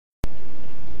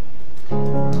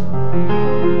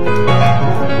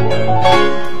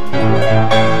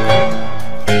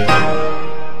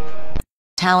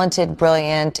Talented,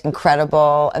 brilliant,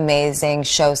 incredible, amazing,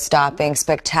 show-stopping,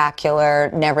 spectacular,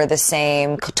 never the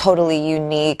same, totally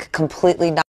unique,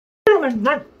 completely not.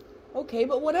 Okay,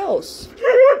 but what else?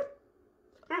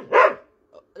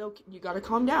 Okay, you gotta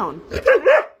calm down.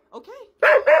 Okay.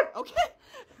 Okay.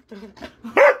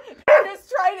 Just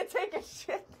trying to take a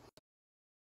shit.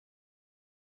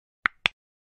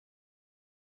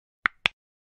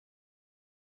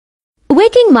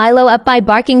 Waking Milo up by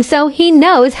barking so he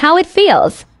knows how it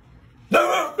feels. Let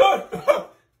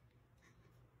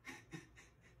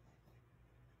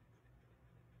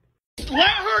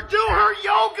her do her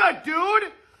yoga,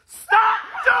 dude! Stop!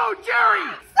 No,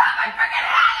 Jerry! Stop my freaking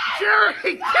head!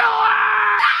 Jerry, kill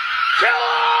her! Kill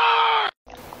her!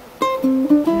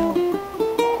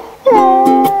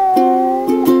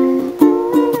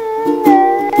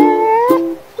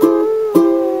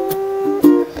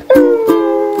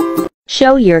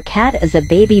 Show your cat as a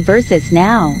baby versus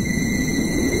now.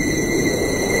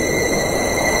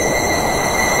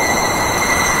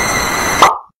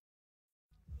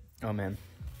 Oh man,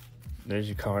 there's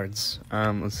your cards.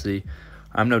 Let's see.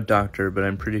 I'm no doctor, but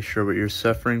I'm pretty sure what you're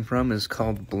suffering from is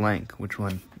called blank. Which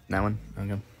one? That one?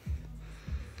 Okay.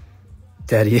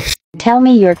 Daddy. Tell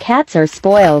me your cats are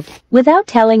spoiled. Without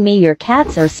telling me your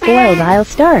cats are spoiled, I'll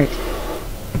start.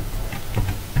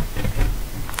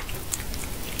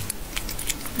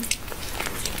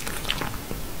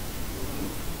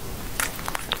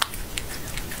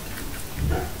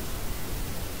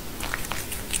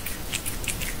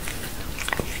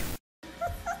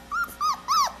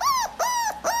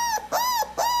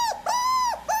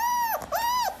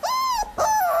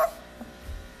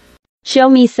 Show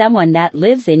me someone that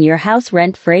lives in your house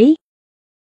rent-free.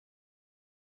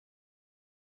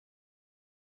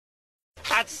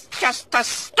 That's just a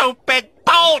stupid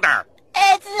boulder!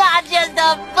 It's not just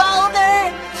a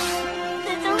boulder!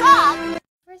 It's a rock!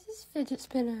 Where's this fidget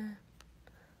spinner?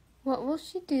 What will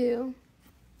she do?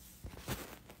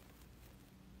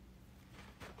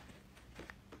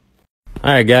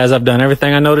 Alright guys, I've done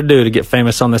everything I know to do to get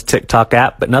famous on this TikTok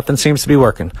app, but nothing seems to be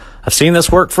working. I've seen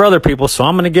this work for other people, so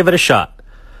I'm going to give it a shot.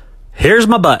 Here's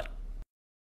my butt.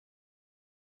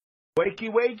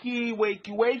 Wakey, wakey,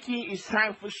 wakey, wakey, it's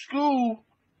time for school.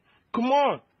 Come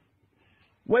on.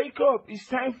 Wake up, it's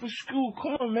time for school.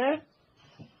 Come on, man.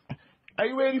 Are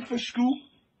you ready for school?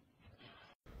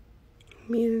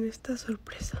 Miren esta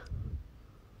sorpresa.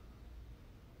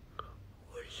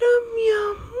 Hola, mi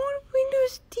amor,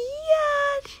 buenos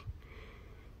días.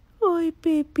 Ay,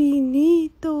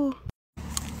 Pepinito.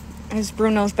 It's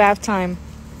Bruno's bath time.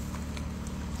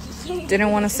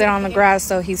 Didn't want to sit on the grass,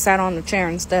 so he sat on the chair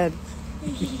instead.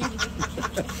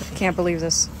 Can't believe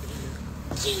this.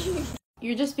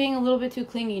 You're just being a little bit too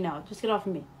clingy now. Just get off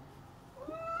of me.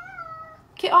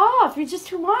 Get off! You're just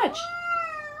too much.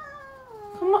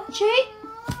 Come on, Jay.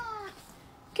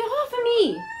 Get off of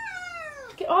me.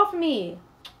 Get off of me.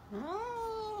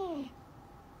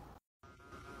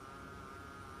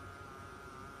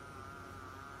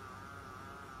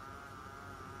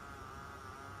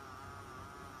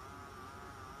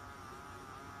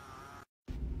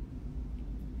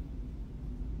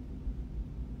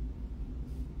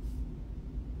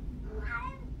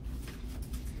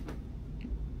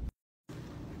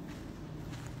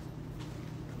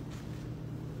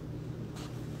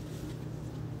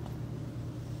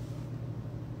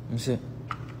 Let me see.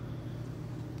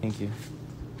 Thank you.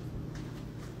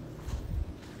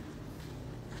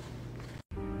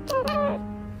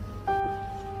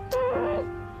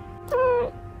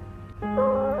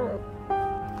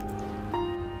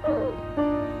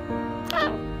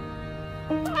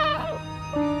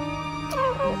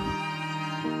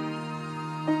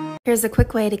 Here's a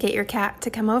quick way to get your cat to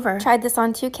come over. Tried this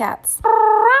on 2 cats.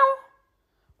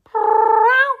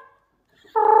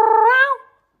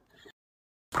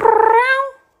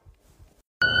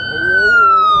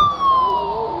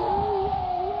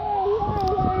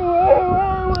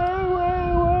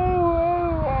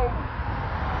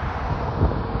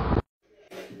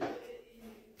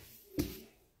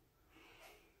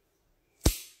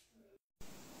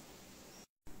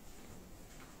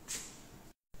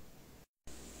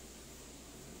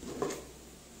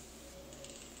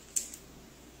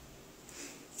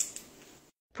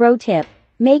 Pro tip: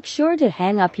 make sure to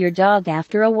hang up your dog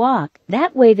after a walk,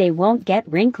 that way they won't get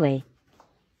wrinkly.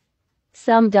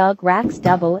 Some dog racks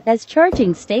double as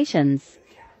charging stations.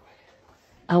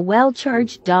 A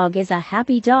well-charged dog is a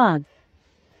happy dog.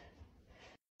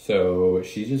 So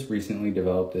she just recently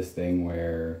developed this thing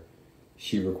where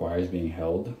she requires being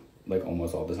held like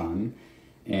almost all the time.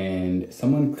 And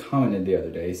someone commented the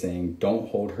other day saying, don't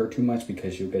hold her too much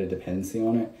because you'll get a dependency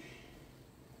on it.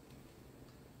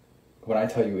 When I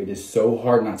tell you, it is so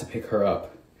hard not to pick her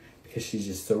up because she's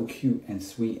just so cute and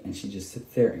sweet, and she just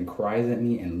sits there and cries at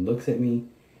me and looks at me.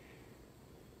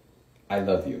 I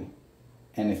love you.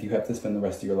 And if you have to spend the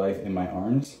rest of your life in my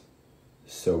arms,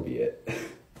 so be it.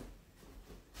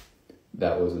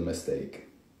 That was a mistake.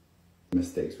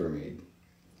 Mistakes were made.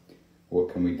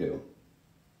 What can we do?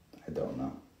 I don't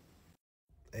know.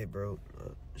 Hey bro,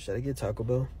 should I get Taco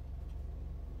Bell?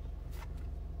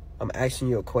 I'm asking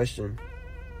you a question.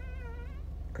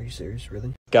 Are you serious,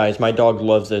 really? Guys, my dog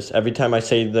loves this. Every time I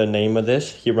say the name of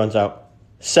this, he runs out.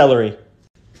 Celery.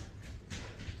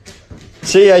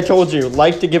 See, I told you,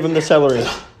 like to give him the celery.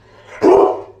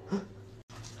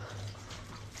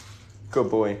 Good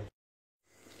boy.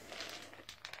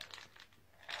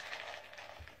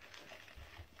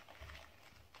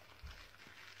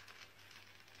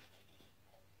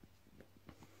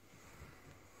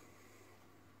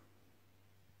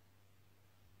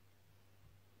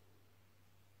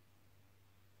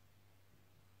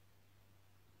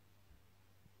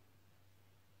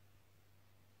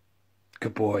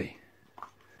 Good boy.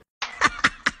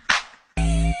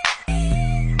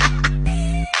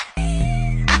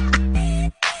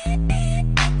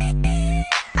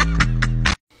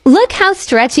 Look how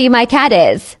stretchy my cat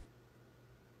is.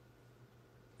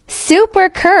 Super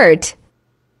curt.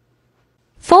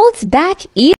 Folds back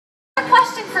easy.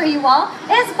 Question for you all.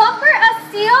 Is Bumper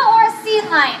a seal or a sea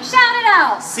lion? Shout it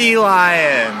out. Sea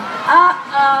lion.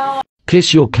 Uh-oh.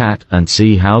 Kiss your cat and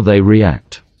see how they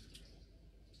react.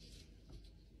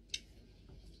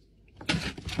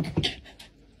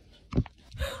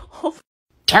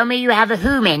 Tell me you have a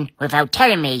human without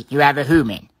telling me you have a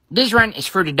human. This one is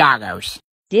for the doggos.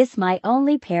 This my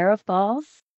only pair of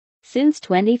balls since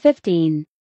 2015.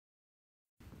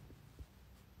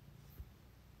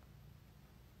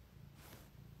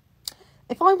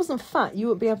 If I wasn't fat, you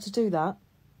wouldn't be able to do that.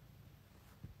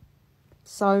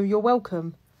 So you're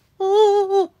welcome.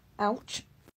 Ouch.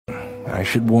 I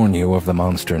should warn you of the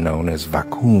monster known as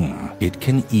vacuum. It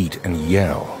can eat and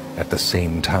yell at the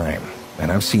same time.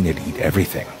 And I've seen it eat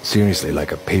everything. Seriously,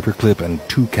 like a paperclip and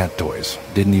 2 cat toys.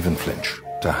 Didn't even flinch.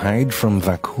 To hide from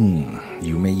vacuum,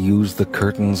 you may use the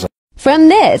curtains from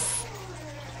this.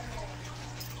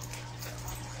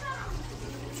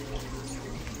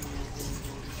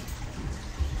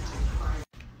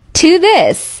 To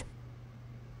this.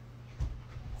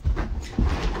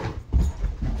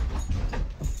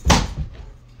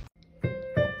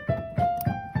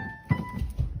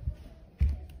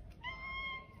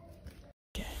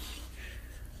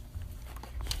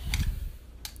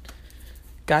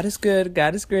 God is good,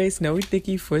 God is great, snowy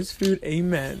thicky, first food,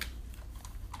 amen.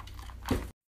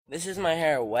 This is my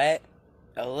hair wet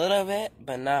a little bit,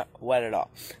 but not wet at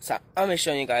all. So I'm going to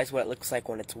show you guys what it looks like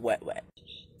when it's wet.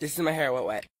 This is my hair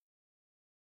wet.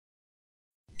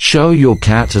 Show your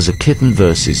cat as a kitten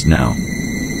versus now.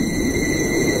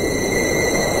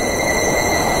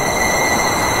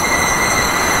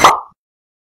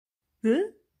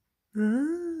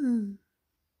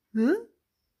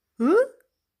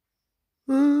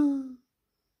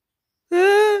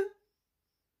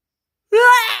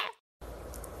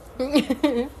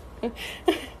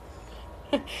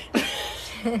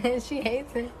 She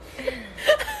hates it.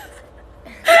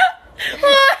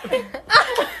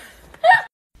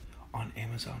 On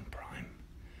Amazon Prime.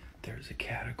 There's a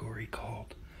category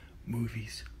called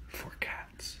Movies for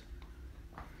Cats.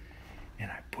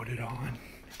 And I put it on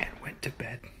and went to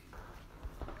bed.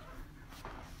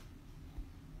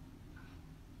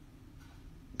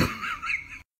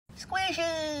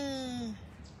 Squishy!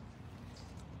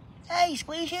 Hey,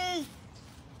 Squishy!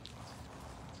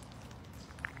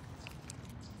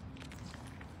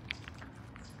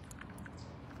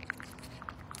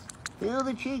 Feel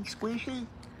the cheek, Squishy.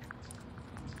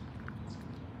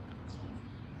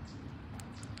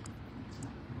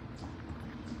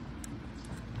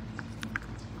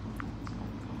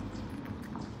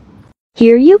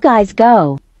 Here you guys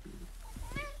go.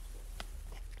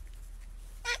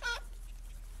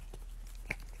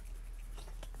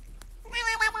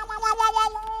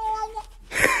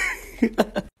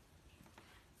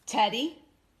 Teddy?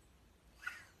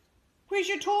 Where's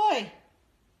your toy?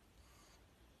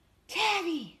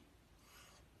 Teddy!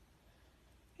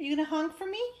 Are you gonna honk for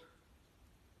me?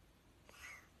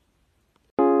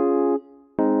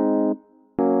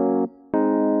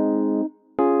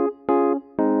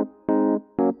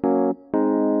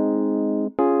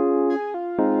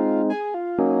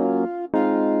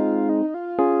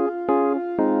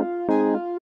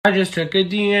 I just took a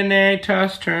DNA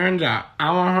test, turns out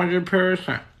I'm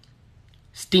 100%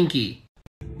 stinky.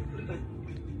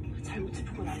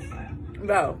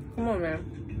 Bro, come on, man.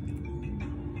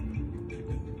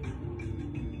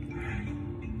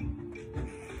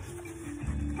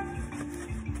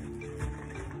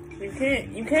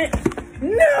 You can't.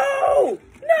 No!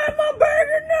 Not my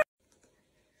burger, no!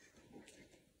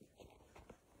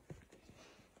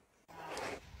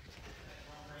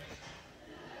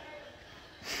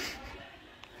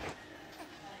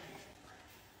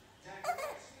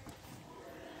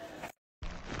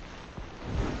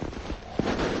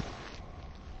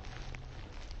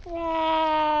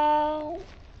 No.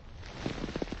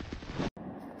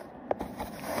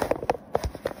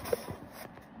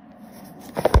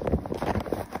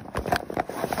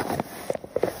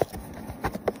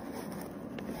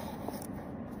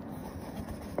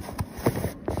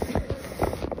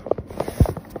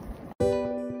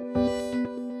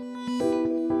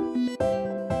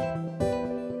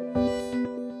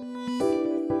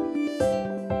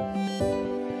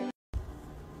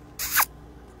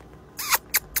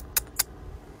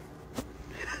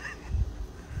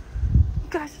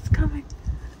 Guys, it's coming.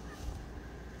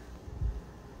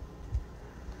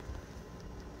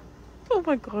 Oh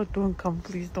my God, don't come,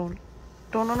 please don't.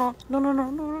 No,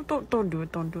 don't do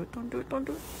it, don't do it, don't do it, don't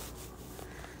do it.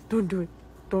 Don't do it.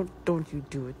 Don't you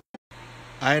do it.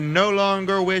 I no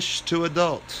longer wish to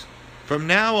adult. From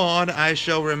now on, I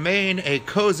shall remain a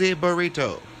cozy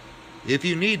burrito. If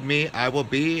you need me, I will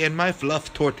be in my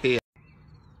fluff tortilla.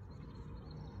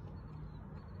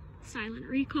 Silent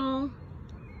recall.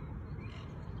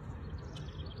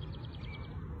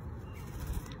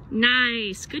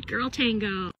 Nice. Good girl,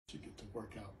 Tango. You get to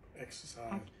work out,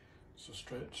 exercise, so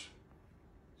stretch.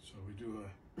 So we do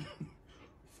a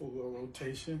full little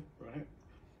rotation, right?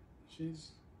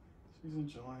 She's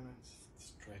enjoying it,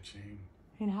 stretching.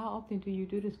 And how often do you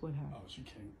do this with her? Oh, she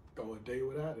can't go a day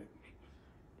without it.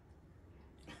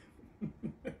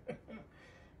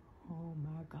 Oh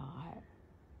my God.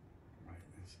 Right,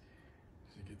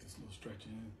 she get this little stretch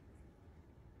in.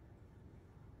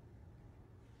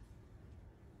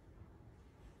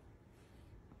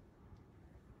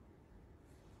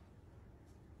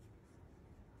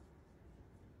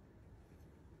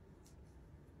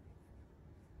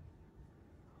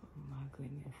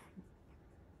 Goodness.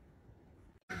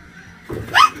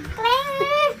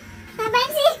 Apaan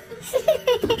sih?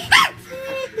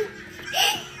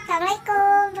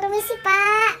 Assalamualaikum, permisi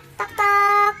Pak. Tok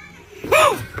tok.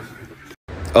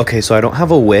 Okay, so I don't have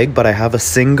a wig, but I have a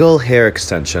single hair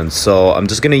extension, so I'm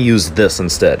just gonna use this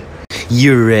instead.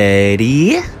 You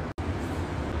ready?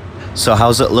 So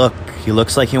how's it look? He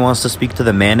looks like he wants to speak to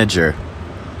the manager.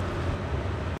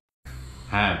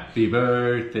 Happy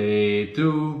birthday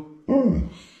to...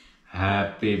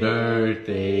 Happy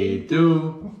birthday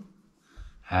to...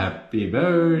 Happy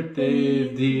birthday,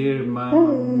 dear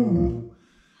Mamu.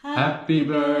 Happy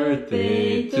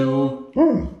birthday to...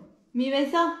 Mi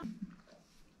beso.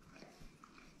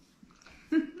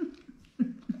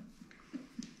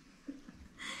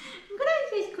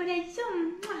 Gracias,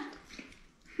 corazón.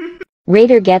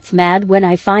 Raider gets mad when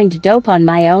I find dope on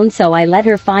my own, so I let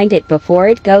her find it before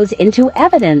it goes into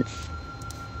evidence.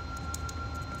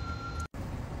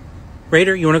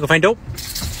 Raider, you wanna go find dope?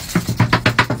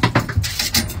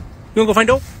 You wanna go find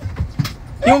dope?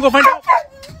 You wanna go find dope?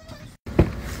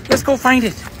 Let's go find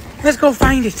it. Let's go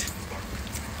find it.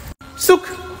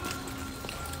 Sook.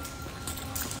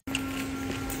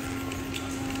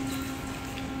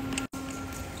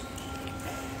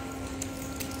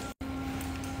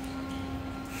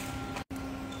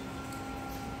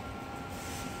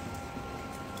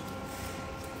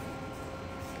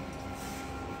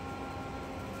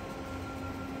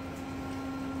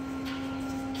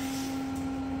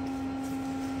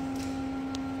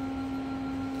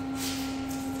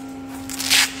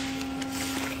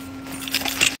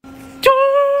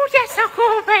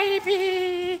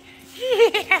 Baby!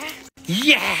 Yeah!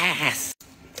 Yes!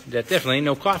 That definitely ain't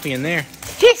no coffee in there.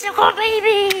 Testicle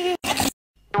baby!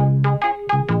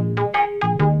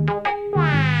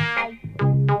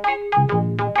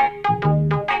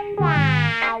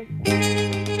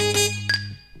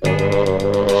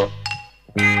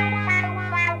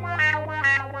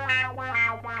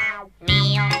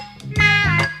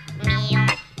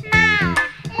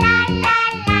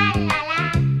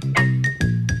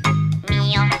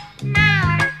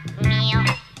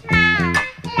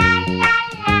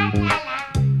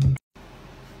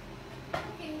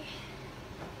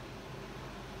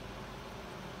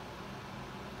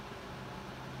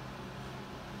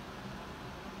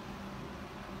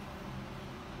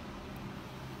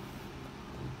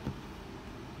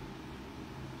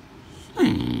 Hey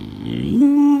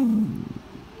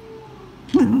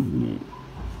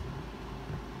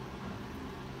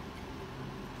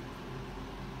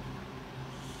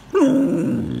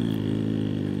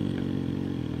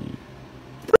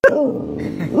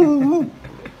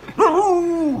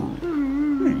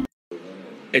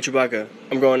Chewbacca,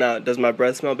 I'm going out. Does my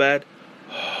breath smell bad?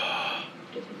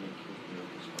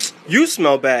 You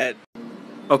smell bad.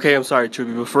 Okay, I'm sorry,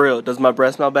 Chewie, but for real, does my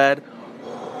breath smell bad?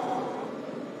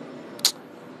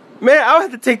 Man, I'll have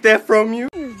to take that from you.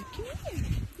 Come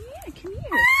here.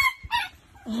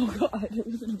 Oh god, I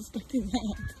wasn't expecting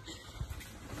that.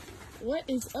 What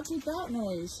is up with that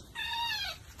noise?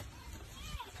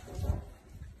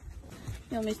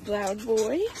 You Miss Loud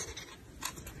Boy.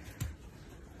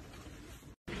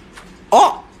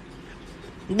 Oh!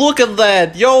 Look at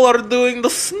that! Y'all are doing the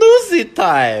snoozy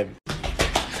time!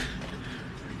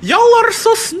 Y'all are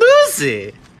so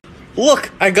snoozy!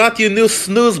 Look, I got you new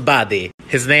snooze buddy.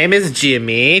 His name is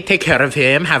Jimmy. Take care of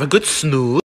him. Have a good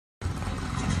snooze.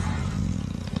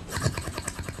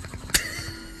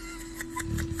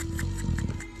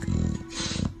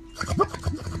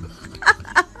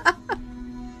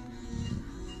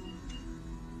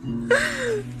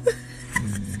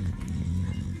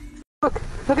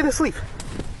 Look at this leaf.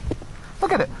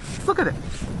 Look at it. Look at it.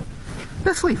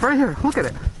 This leaf right here. Look at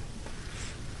it.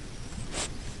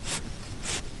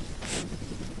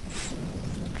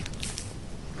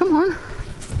 Come on.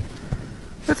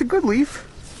 That's a good leaf.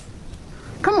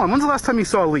 Come on. When's the last time you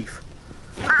saw a leaf?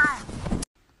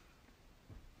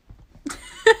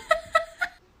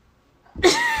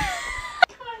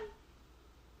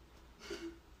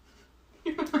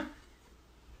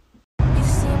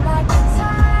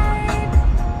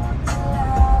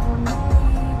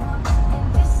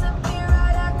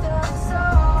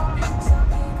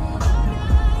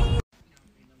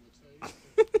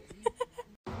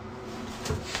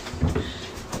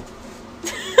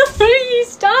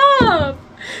 Stop!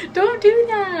 Don't do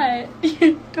that!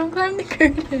 Don't climb the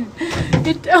curtain.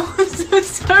 Oh, I'm so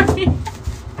sorry.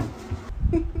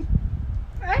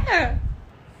 Ah.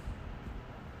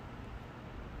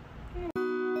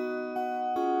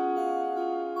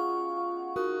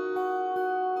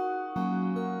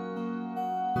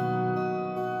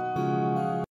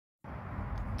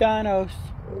 Dinos.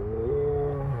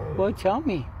 Well, tell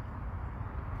me.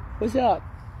 What's up?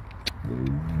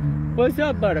 What's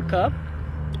up, Buttercup?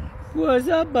 What's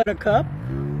up, Buttercup?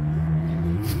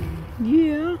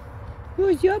 Yeah.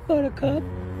 What's up, Buttercup?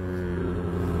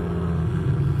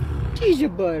 She's a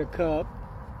Buttercup.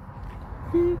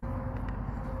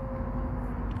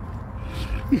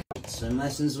 Swim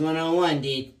lessons 101,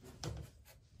 dude.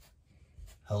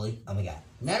 Holy, oh my god.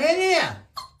 No.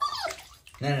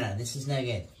 No, this is no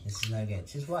good. This is no good.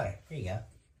 It's just water. There you go.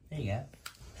 There you go.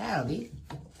 Paddle, dude.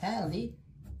 Paddle, dude.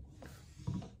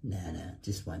 No,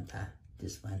 just one, Pa.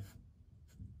 Just one.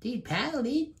 Dude, paddle,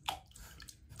 dude.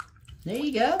 There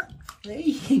you go. There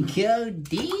you go,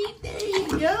 dude. There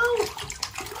you go.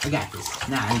 I got this.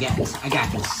 Nah, I got this. I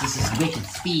got this. This is wicked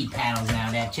speed paddles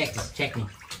now, Dad. Check this. Check me.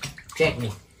 Check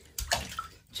me.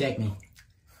 Check me.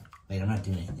 Wait, I'm not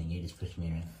doing anything. You just push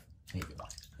me around. Wait.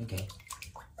 Okay.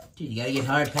 Dude, you gotta get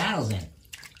hard paddles in.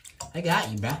 I got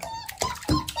you, bro.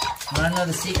 Wanna know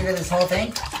the secret of this whole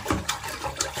thing?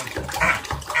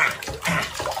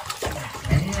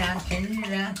 Turn it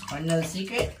around. Wanna know the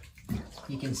secret?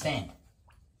 You can stand.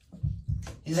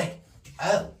 He's like,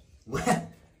 oh,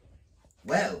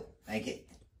 whoa, like it,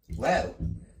 whoa,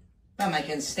 Mom, I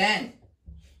can stand.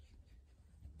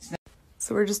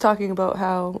 So we're just talking about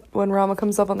how when Rama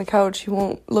comes up on the couch, he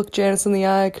won't look Janice in the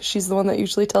eye because she's the one that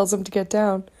usually tells him to get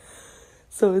down.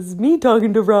 So it's me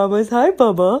talking to Rama. Hi,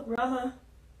 Bubba.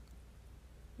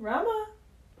 Rama.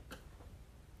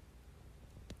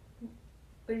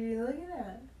 What are you looking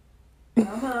at?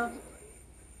 Rama.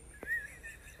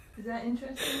 Is that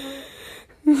interesting?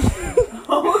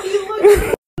 Oh, you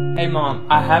look. Hey Mom,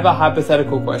 I have a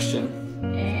hypothetical question.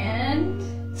 And?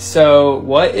 So,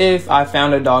 what if I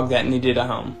found a dog that needed a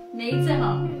home? Needs a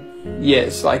home.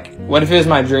 Yes, like, what if it was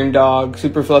my dream dog,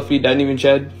 super fluffy, doesn't even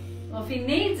shed? Well, if he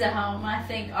needs a home, I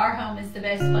think our home is the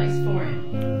best place for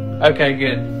him. Okay,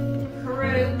 good.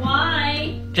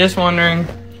 Why? Just wondering.